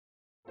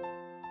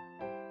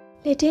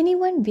Let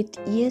anyone with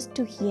ears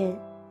to hear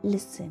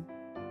listen.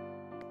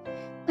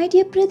 My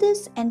dear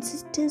brothers and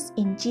sisters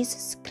in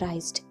Jesus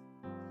Christ,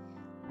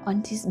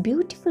 on this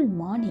beautiful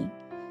morning,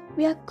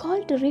 we are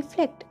called to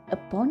reflect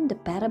upon the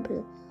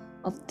parable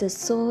of the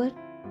sower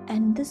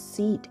and the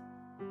seed.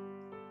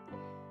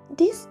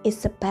 This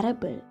is a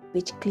parable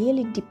which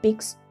clearly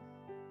depicts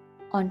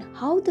on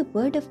how the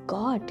Word of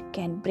God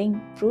can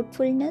bring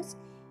fruitfulness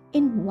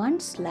in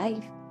one's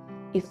life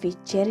if we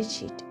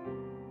cherish it.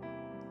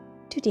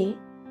 Today,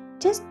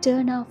 just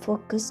turn our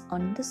focus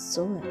on the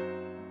sower.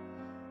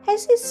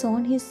 Has he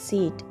sown his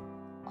seed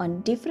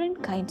on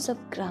different kinds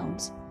of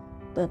grounds,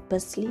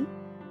 purposely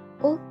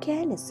or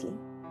carelessly?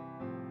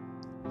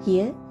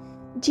 Here,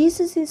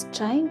 Jesus is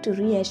trying to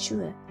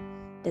reassure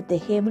that the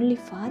Heavenly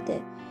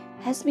Father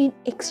has been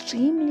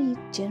extremely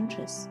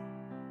generous.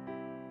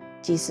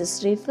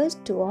 Jesus refers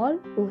to all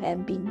who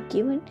have been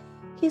given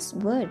His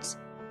words,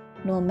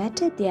 no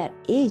matter their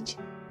age,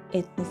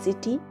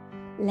 ethnicity,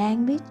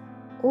 language,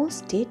 or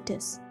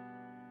status.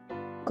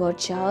 God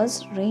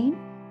showers rain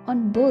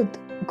on both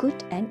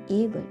good and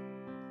evil.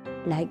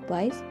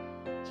 Likewise,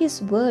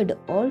 His word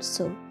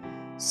also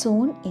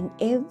sown in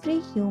every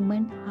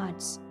human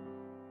hearts.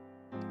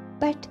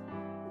 But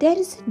there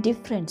is a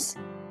difference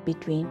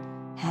between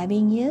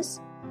having ears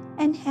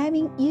and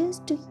having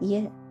ears to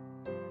hear.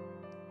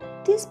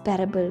 This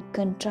parable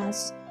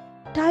contrasts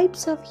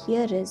types of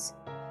hearers,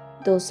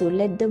 those who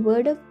let the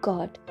word of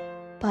God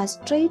pass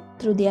straight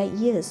through their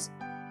ears,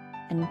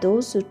 and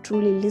those who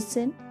truly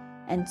listen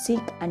and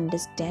seek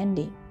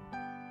understanding.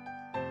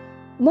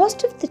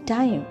 Most of the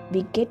time,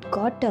 we get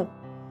caught up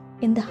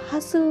in the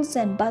hustles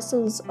and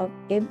bustles of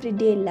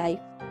everyday life.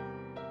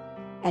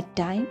 At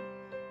times,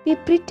 we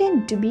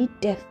pretend to be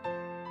deaf.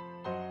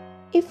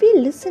 If we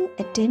listen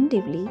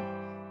attentively,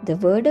 the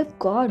Word of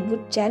God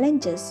would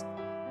challenge us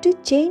to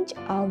change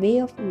our way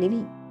of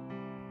living.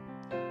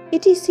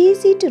 It is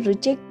easy to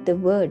reject the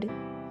Word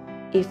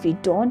if we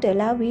don't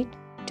allow it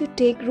to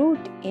take root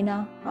in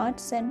our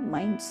hearts and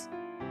minds.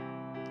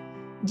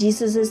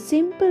 Jesus'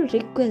 simple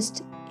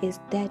request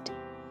is that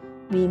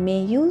we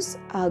may use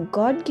our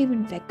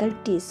God-given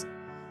faculties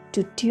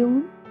to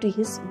tune to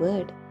His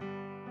Word.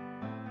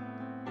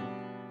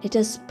 Let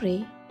us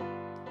pray.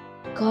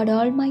 God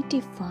Almighty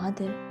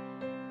Father,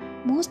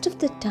 most of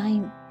the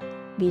time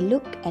we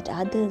look at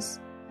others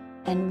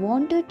and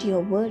wanted your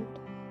word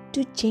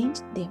to change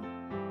them.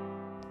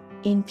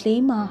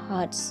 Inflame our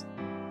hearts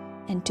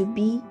and to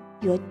be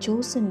your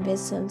chosen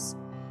vessels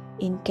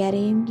in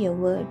carrying your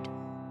word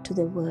to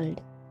the world.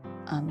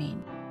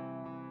 Amen.